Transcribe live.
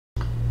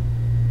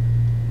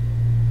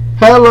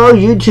Hello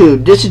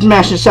YouTube, this is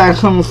Master Side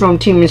coming from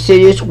Team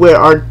Insidious with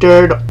our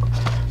third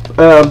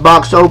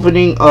box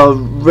opening of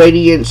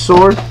Radiant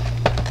Sword.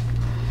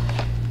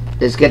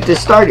 Let's get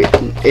this started.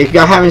 If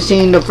y'all haven't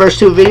seen the first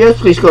two videos,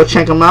 please go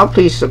check them out.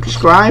 Please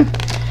subscribe.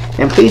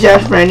 And please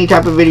ask for any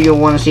type of video you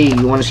want to see.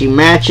 You want to see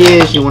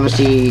matches, you want to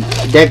see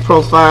deck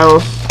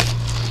profiles,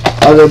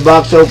 other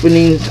box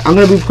openings. I'm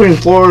going to be putting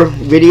 4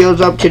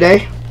 videos up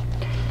today.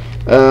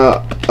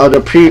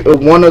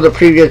 One of the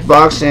previous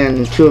box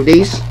and 2 of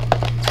these.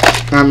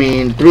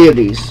 3 of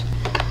these.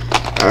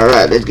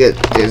 Alright, let's get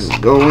this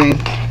going.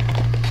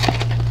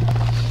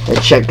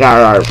 Let's check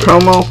out our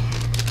promo.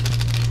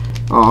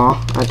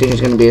 Aw, I think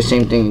it's going to be the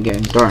same thing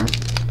again. Darn.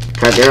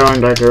 Kagero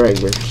and Dark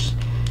Irregulars.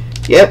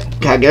 Yep,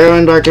 Kagero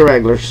and Dark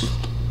Irregulars.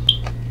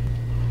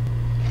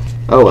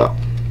 Oh well.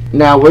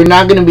 Now, we're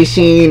not going to be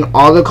seeing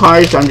all the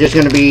cards. I'm just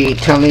going to be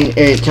telling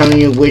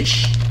you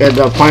which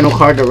the final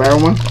card, the rare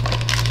one.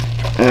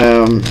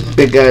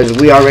 Because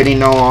we already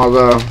know all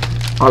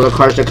the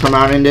cards that come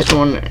out in this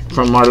one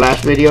from our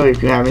last video.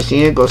 If you haven't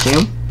seen it, go see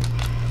them.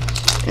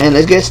 And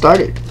let's get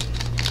started.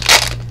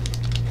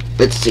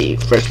 Let's see,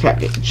 first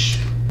package.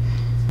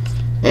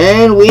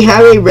 And we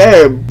have a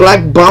rare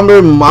Black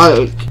Bomber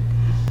Malik.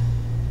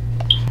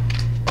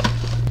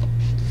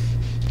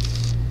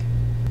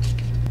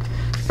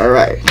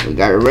 Alright, we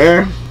got a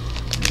rare.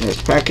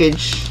 Next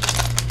package.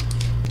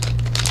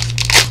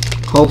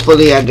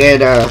 Hopefully I get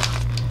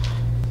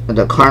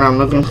the card I'm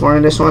looking for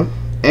in this one.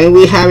 And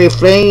we have a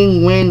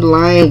Flame Wind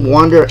Lion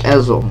Wander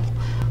Ezel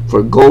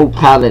for Gold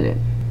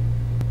Paladin.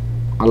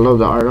 I love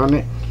the art on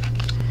it.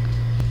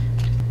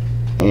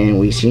 And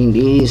we've seen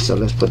these, so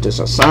let's put this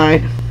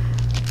aside.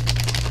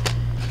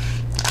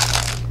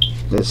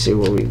 Let's see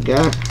what we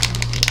got.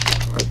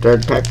 Our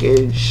third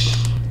package.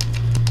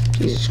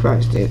 Jesus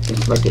Christ,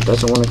 it's like it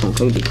doesn't want to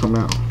completely come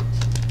out.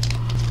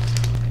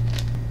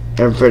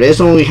 And for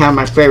this one, we have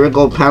my favorite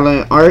Gold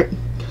Paladin art,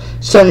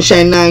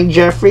 Sunshine 9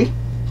 Jeffrey.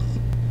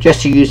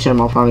 Just to use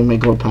him, I'll probably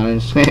make Gold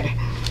Paladins.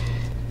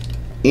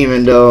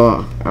 Even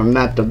though I'm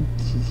not the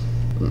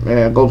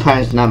Gold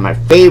Paladin's not my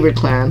favorite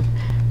clan.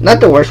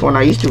 Not the worst one.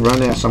 I used to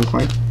run it at some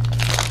point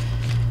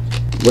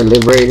with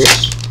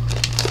Liberators.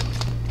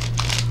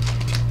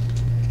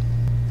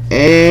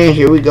 And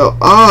here we go.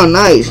 Oh,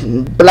 nice.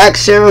 Black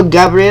Sarah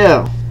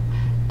Gabrielle.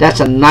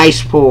 That's a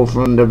nice pull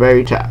from the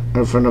very top,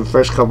 from the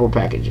first couple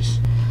packages.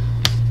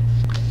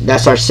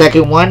 That's our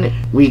second one.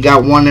 We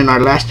got one in our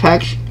last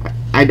pack.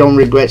 I don't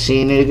regret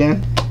seeing it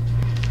again.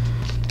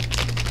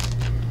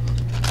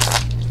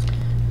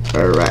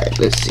 Alright,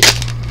 let's see.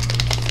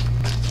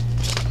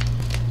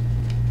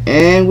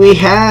 And we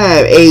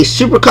have a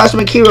Super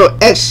Cosmic Hero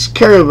X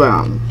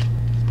Caravan.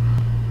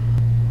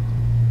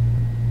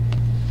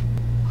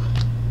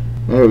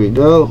 There we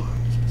go.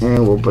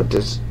 And we'll put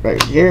this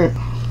right here.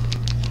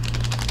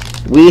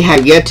 We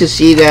have yet to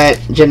see that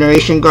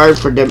Generation Guard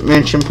for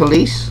Dimension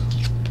Police.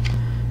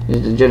 This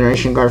is the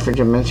Generation Guard for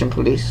Dimension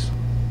Police.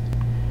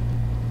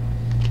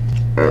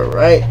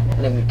 Alright,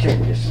 let me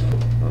turn this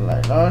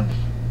light on.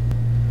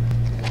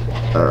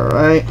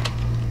 Alright,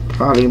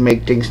 probably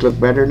make things look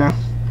better now.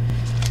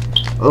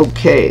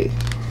 Okay,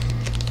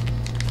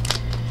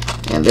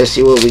 and let's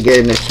see what we get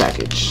in this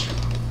package.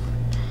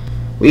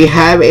 We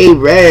have a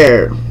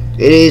rare.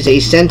 It is a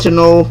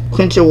Sentinel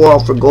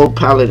Quinterwall for Gold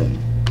Paladin.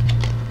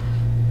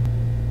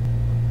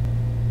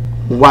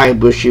 Why,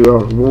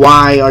 Bushiro?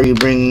 Why are you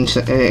bringing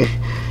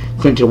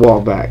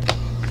Quinterwall back?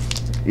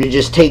 You're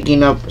just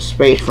taking up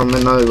space from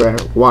another rare.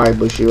 Why,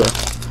 Bushiro?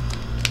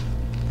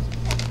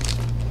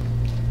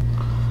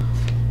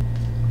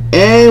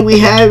 And we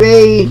have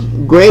a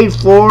grade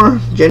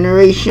 4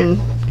 generation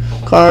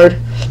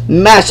card,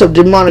 Massive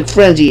Demonic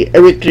Frenzy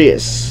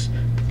Erythreus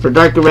for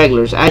Dark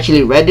Irregulars. I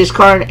actually read this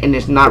card and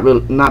it's not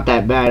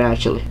that bad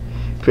actually.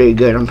 Pretty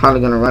good. I'm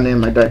probably gonna run it in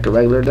my Dark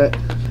Irregular deck.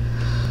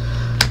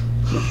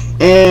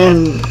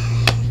 And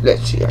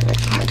let's see our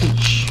next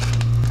package.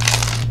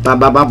 Ba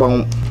ba ba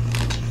boom.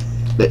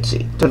 Let's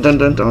see. Dun dun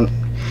dun dun.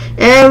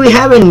 And we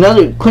have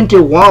another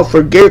Quinterwall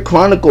for Gear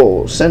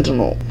Chronicle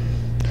Sentinel.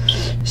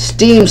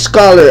 Steam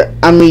Scholar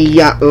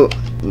Milana,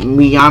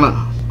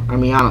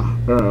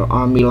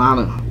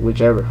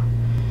 whichever.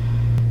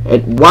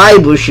 Why,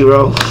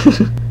 Bushiro?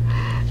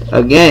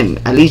 Again,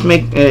 at least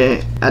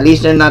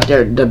they're not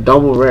the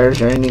double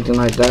rares or anything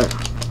like that.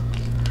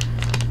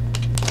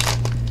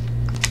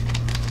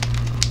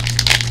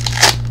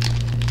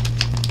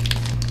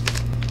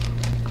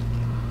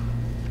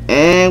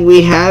 And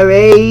we have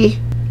a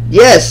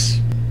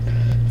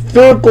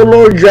Spherical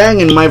Lord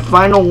Dragon, my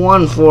final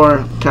one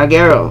for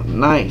Kagero.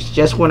 Nice,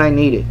 just when I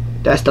need it.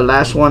 That's the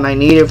last one I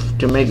needed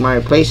to make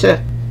my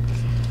playset.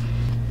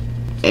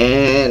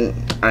 And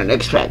our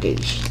next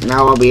package.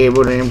 Now I'll be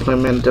able to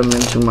implement them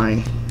into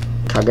my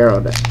Kagero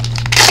deck.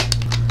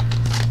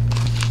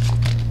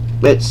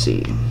 Let's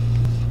see.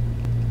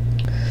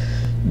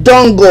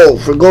 Dongo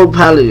for Gold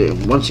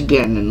Paladin. Once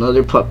again,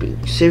 another puppy.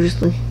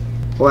 Seriously?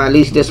 Well, at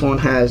least this one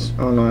has...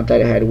 Oh no, I thought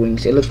it had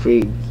wings. It looks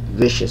pretty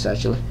vicious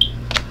actually.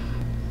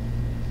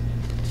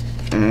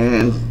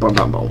 And boom,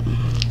 boom, boom.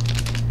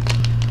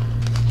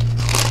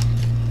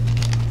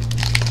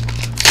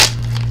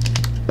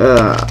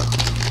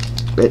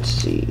 Let's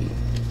see.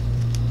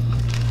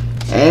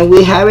 And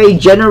we have a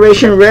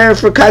generation rare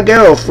for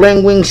Kagero,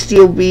 Flame Wing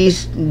Steel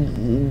Beast,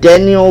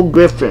 Daniel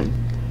Griffin.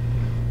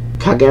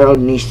 Kagero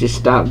needs to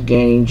stop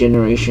getting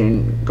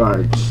generation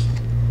guards.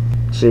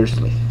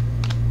 Seriously.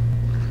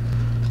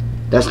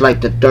 That's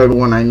like the third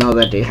one I know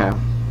that they have.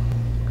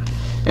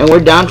 And we're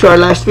down to our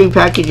last 3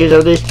 packages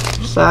of this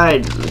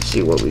side. Let's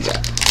see what we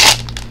got.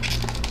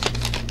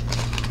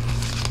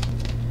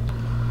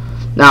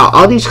 Now,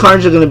 all these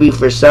cards are going to be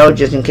for sale,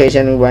 just in case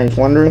anybody's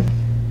wondering.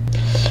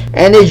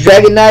 And it's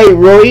Dragon Knight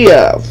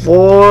Roya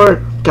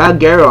for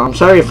Kagero. I'm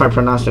sorry if I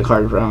pronounced the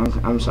card wrong.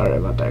 I'm sorry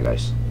about that,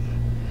 guys.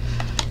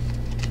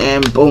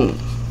 And boom.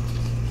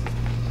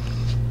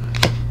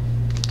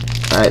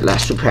 Alright,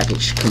 last 2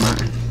 packages. Come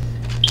on.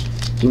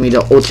 Give me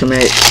the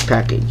ultimate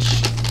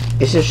package.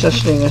 Is there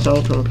such thing as an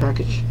ultimate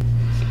package?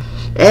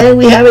 And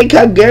we have a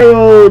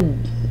Kagero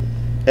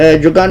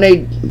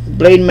Dragonite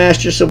Blade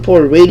Master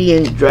support,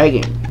 Radiant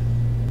Dragon.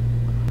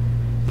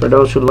 For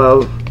those who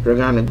love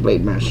Dragonite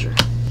Blade Master.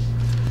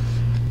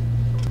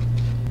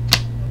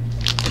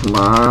 Come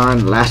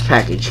on, last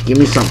package. Give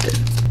me something.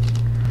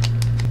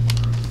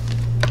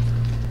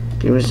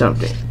 Give me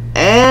something.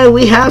 And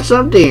we have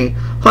something.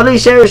 Holy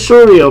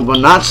Sarasurio, but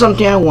not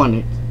something I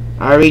wanted.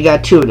 I already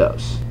got 2 of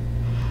those.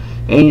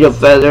 Angel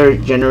Feather,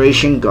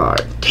 Generation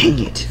Guard. Dang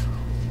it.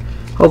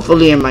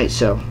 Hopefully it might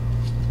sell.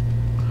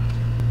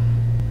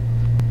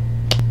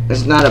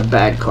 It's not a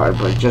bad card,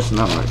 but just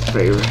not my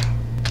favorite.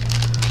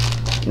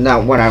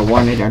 Not what I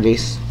wanted, at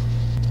least.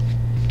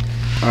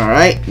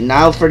 Alright,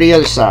 now for the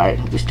other side.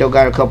 We still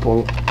got a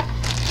couple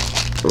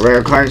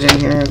rare cards in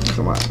here.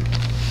 Come on.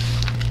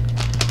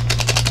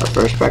 Our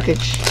first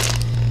package.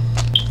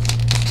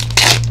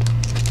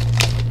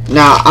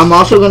 Now, I'm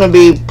also going to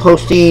be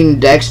posting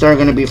decks that are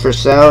going to be for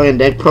sale and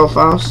deck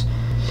profiles.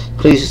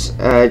 Please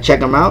check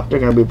them out. They're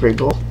going to be pretty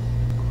cool.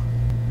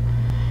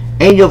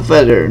 Angel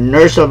Feather,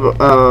 Nurse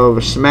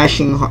of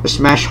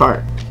Smash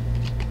Heart.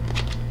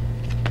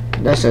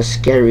 That's a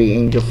scary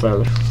Angel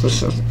Feather.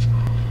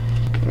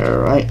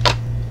 Alright.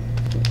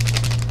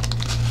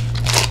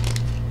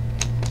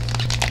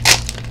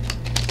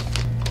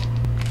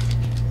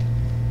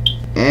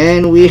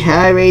 And we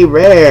have a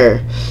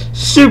rare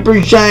Super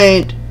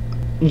Giant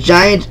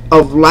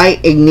of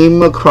Light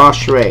Enigma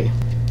Cross Ray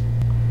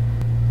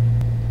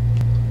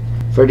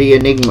for the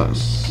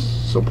Enigmas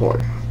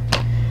support.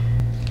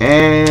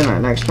 And our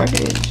next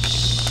package.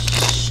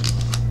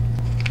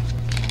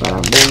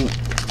 Bada boom.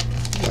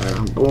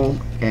 Bada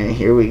boom. And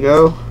here we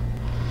go.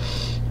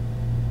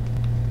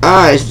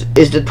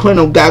 It's the twin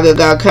of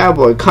Gaga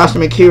Cowboy,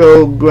 Cosmic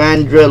Hero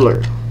Grand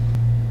Driller.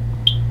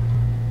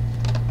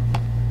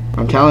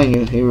 I'm telling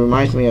you, he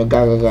reminds me of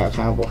Gaga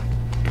Cowboy.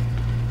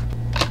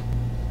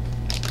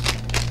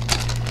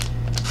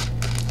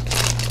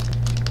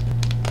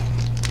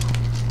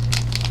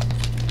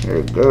 Here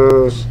it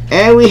goes.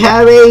 And we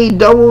have a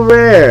double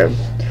rare.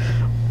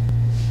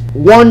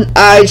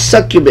 One-Eyed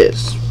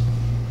Succubus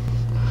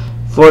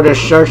for the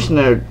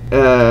Sharksner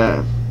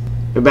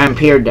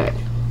Vampire deck.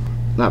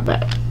 Not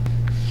bad.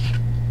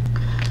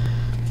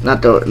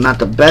 Not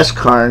the best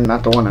card,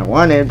 not the one I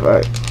wanted,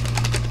 but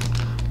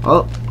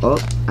oh,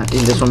 I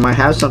think this one might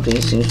have something.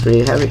 It seems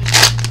pretty heavy.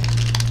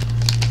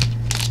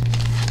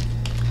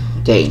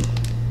 Dang.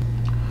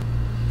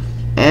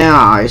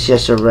 And it's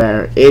just a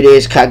rare. It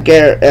is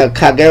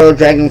Kagero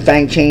Dragon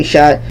Fang Chain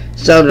Shot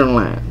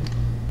Southernland.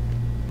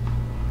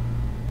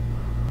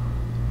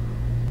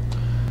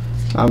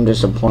 I'm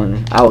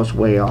disappointed. I was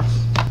way off.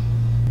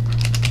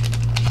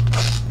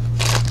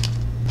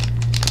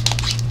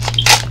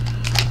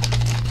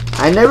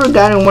 I never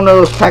got in one of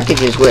those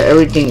packages where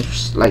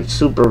everything's like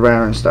super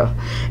rare and stuff.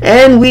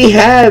 And we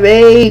have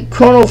a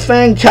Chrono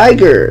Fang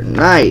Tiger.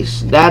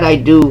 Nice. That I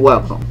do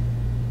welcome.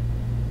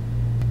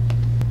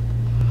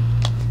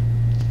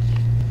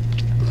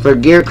 For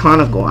Gear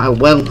Chronicle, I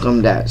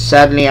welcome that.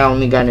 Sadly, I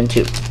only got in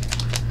 2.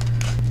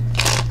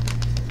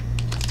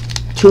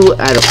 2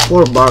 out of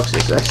 4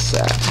 boxes. That's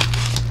sad.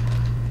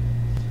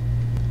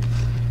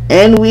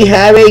 And we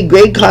have a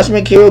Great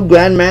Cosmic Hero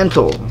Grand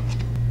Mantle.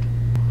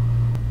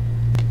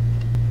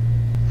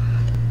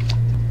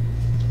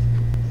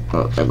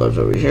 Oh, that goes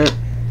over here.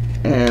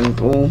 And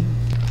boom.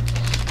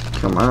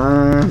 Come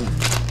on.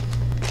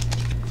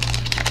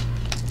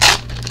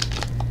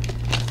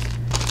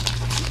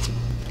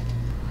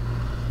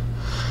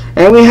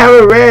 And we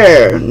have a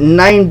rare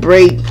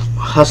 9-break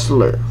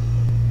Hustler.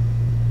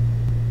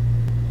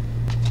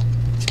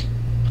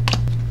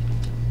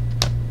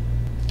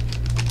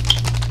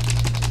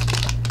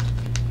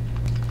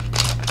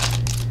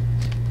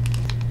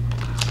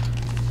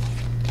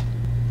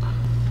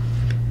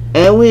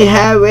 And we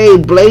have a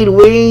Blade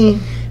Wing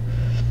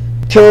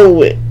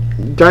Turtwit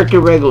Dark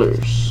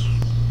Irregulars.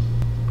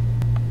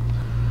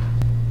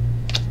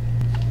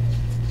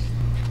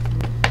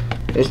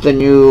 It's the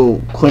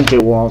new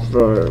Quintet wall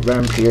for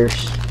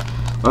Vampires.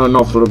 Oh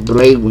no, for the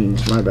Blade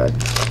Wings, my bad.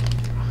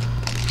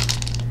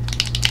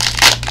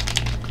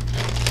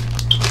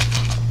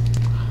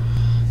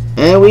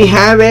 And we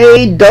have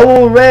a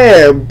double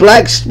rare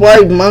Black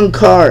Spark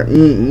Mooncar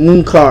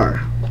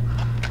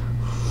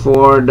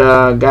for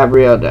the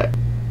Gabrielle deck.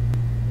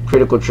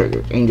 Critical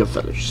trigger, Angel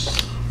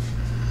Feathers.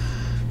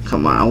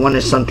 Come on, I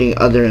wanted something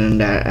other than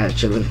that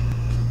actually.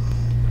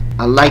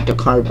 I like the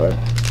card, but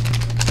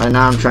right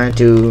now I'm trying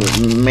to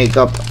make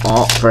up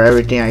all for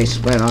everything I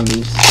spent on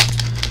these.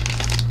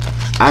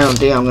 I don't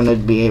think I'm gonna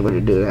be able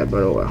to do that,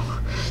 but oh well.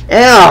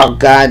 Oh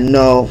god,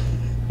 no.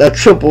 A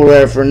triple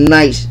rare for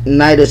Night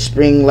of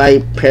Spring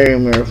Light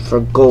Perimeter for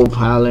Gold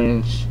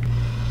Paladins.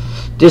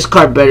 This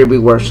card better be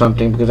worth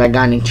something because I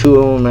got in 2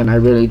 of them and I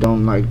really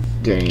don't like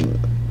getting.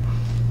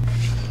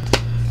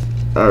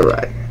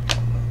 Alright.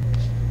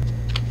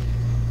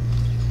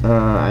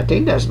 I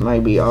think that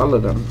might be all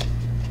of them.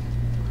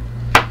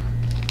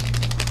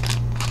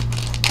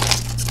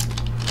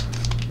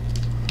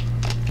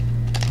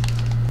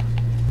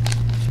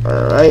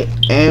 Alright,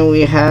 and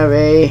we have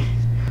a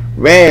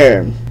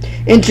rare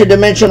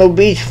Interdimensional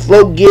Beach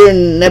Float Gear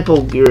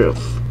Nipple Griff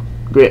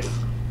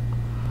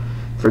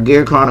for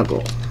Gear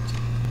Chronicle.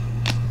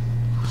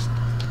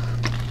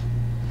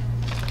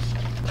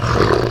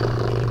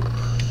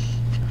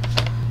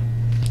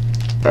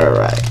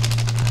 Alright.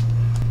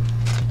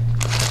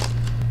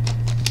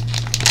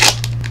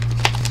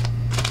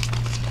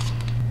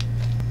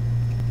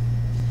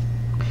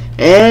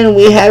 And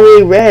we have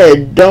a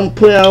red Don't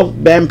Put Out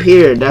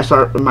Vampire. That's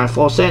my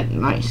full set.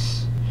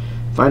 Nice.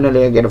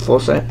 Finally I get a full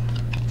set.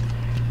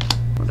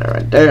 That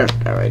right there.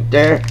 That right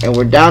there. And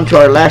we're down to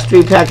our last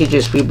 3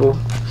 packages, people.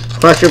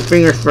 Cross your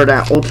fingers for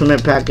that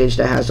ultimate package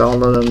that has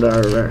all of them that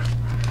are rare.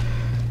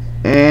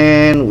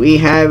 And we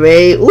have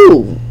a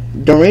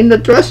Doreen the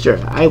Thruster.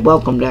 I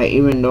welcome that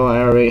even though I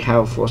already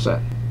have a full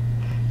set.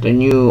 The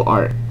new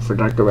art for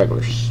Dr.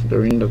 Regulars.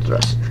 Doreen the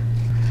Thruster.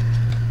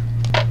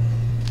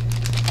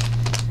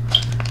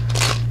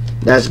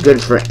 That's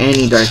good for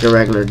any Dr.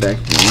 Regular deck,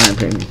 in my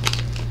opinion.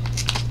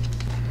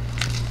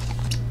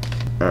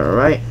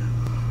 Alright.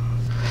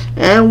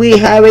 And we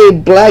have a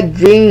Black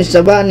Dream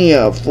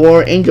Savania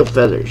for Angel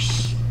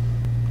Feathers.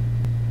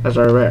 That's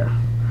our rare.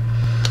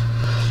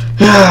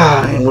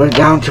 And we're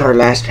down to our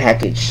last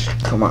package.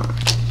 Come on.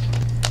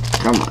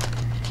 Come on.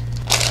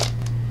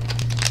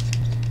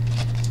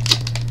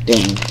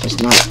 Dang, it's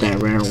not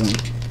that rare one.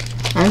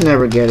 I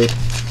never get it.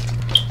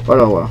 But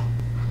oh well.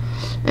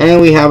 And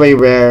we have a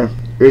rare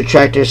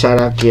Retractor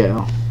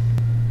Sadakiel.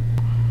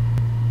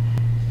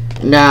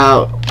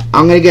 Now,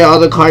 I'm gonna get all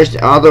the cards,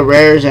 all the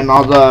rares, and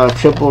all the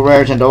triple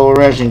rares and double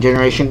rares and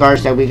generation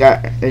cards that we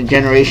got,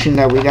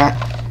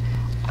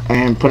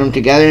 and put them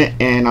together,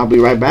 and I'll be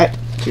right back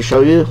to show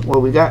you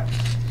what we got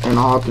and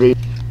all 3.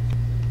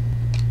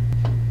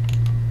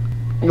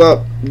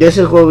 Well, this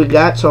is what we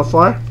got so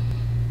far.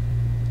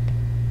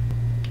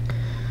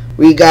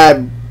 We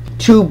got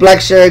 2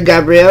 Black Sarah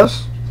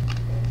Gabrielles.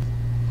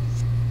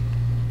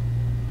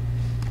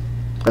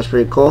 That's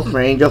pretty cool for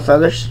Angel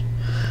Feathers.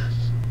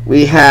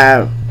 We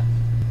have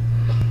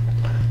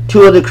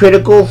 2 of the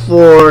critical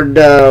for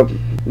the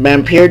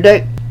Vampire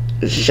deck.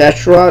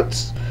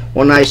 Shashrot's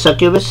One-Eye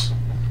Succubus.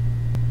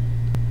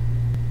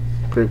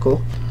 Pretty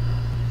cool.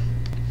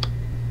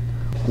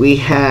 We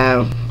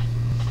have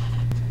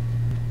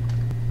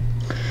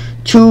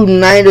 2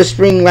 Night of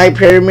Spring Light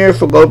Perimeter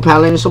for Gold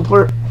Paladin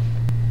support.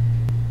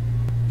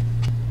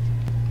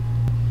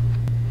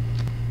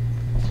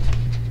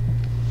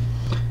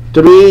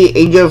 Three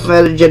Angel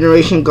Feather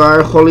Generation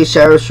Guard Holy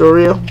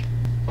Sarasuriel.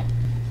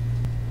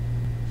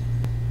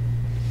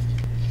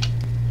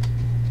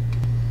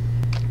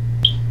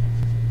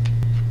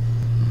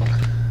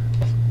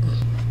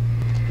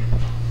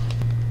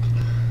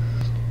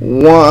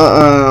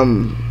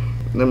 One,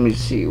 let me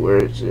see,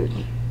 where is it?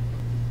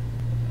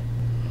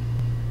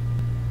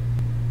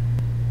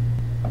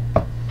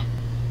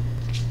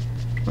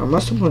 I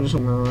must have put it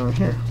somewhere around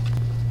here.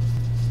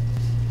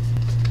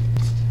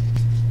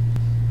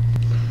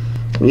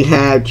 We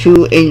have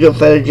 2 Angel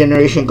Feather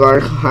Generation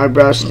Guard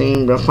Highbrow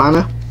Steam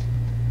Rafana.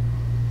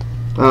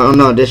 Oh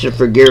no, this is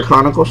for Gear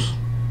Chronicles.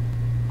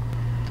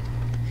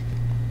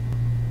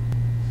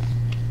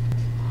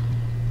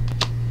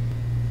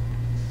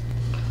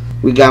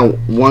 We got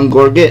 1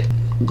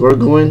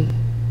 Gorgoin,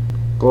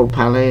 Gold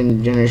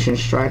Paladin Generation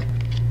Stride,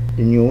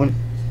 the new one.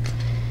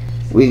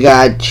 We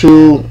got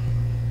 2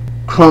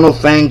 Chrono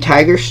Fang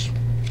Tigers.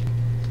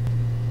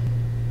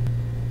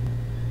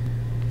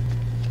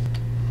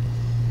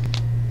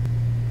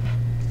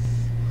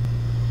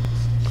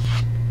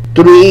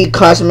 Three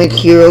Cosmic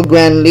Hero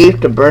Grand Leaf,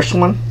 the burst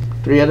one.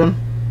 3 of them.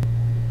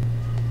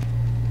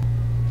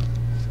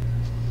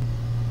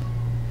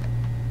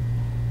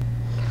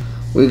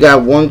 We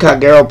got 1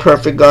 Kagero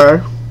Perfect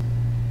Guard.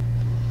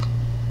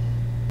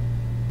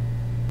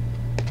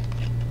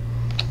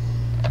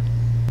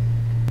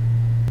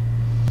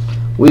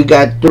 We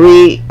got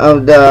 3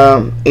 of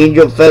the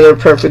Angel Feather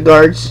Perfect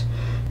Guards.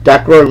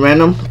 Dr.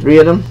 Random, 3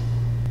 of them.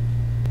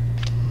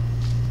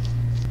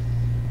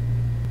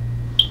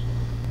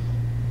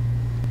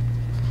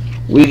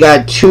 We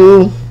got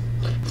 2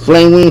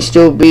 Flamewing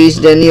Steel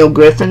Beast Daniel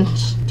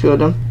Griffins, 2 of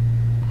them.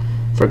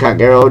 for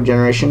Kagero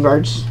generation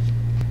guards.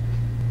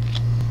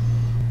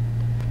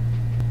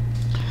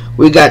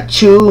 We got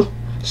 2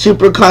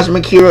 Super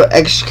Cosmic Hero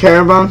X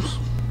Caravans.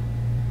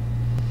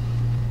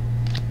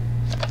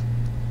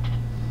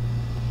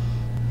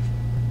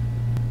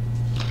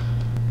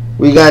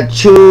 We got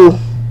 2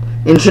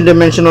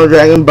 Interdimensional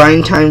Dragon,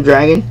 Bind Time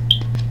Dragon.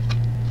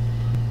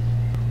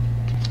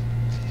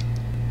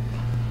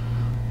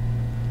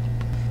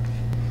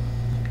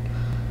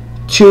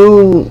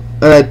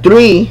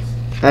 Three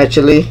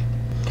actually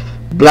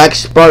Black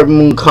Spark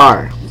Moon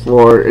Car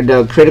for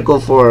the critical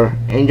for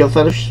Angel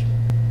Feathers.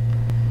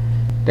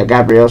 The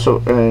Gabrielle, so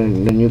the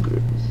new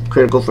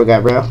critical for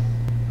Gabrielle.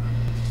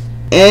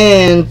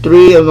 And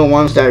 3 of the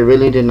ones that I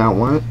really did not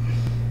want.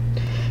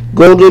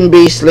 Golden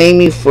Beast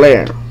Slamey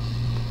Flare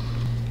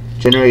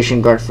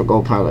generation guard for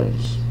Gold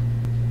Paladins.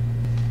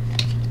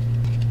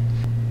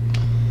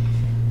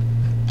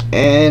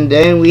 And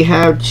then we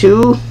have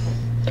 2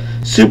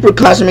 Super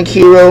Cosmic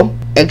Hero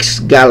X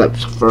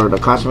Gallops for the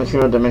Cosmic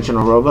Hero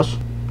Dimensional Robots.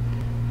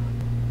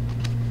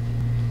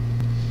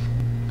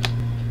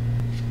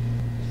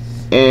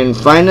 And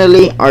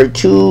finally, our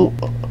 2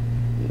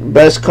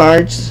 best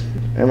cards,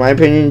 in my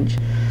opinion,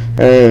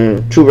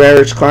 2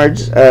 rarest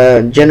cards.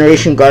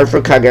 Generation Guard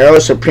for Kagero,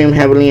 Supreme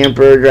Heavenly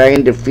Emperor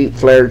Dragon, Defeat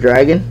Flare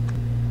Dragon.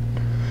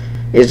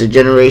 Is a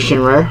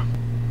generation rare,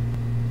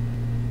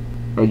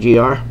 or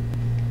GR.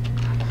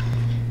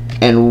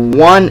 And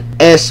 1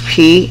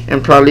 SP,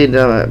 and probably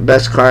the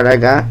best card I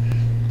got,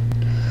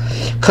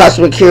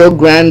 Cosmic Hero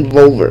Grand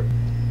Volver.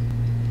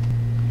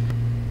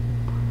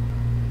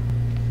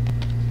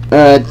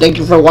 Thank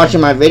you for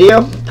watching my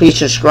video. Please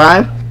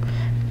subscribe.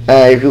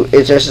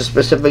 If there's a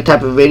specific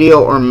type of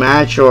video or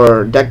match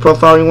or deck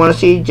profile you want to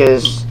see,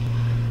 just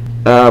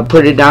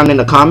put it down in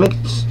the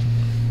comments.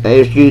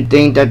 If you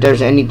think that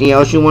there's anything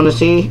else you want to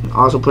see,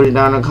 also put it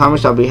down in the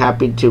comments. I'll be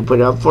happy to put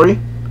it up for you.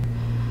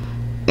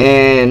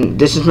 And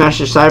this is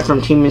Master Sai from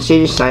Team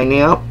Insidious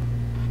signing out.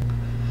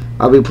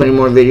 I'll be putting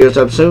more videos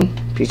up soon.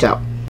 Peace out.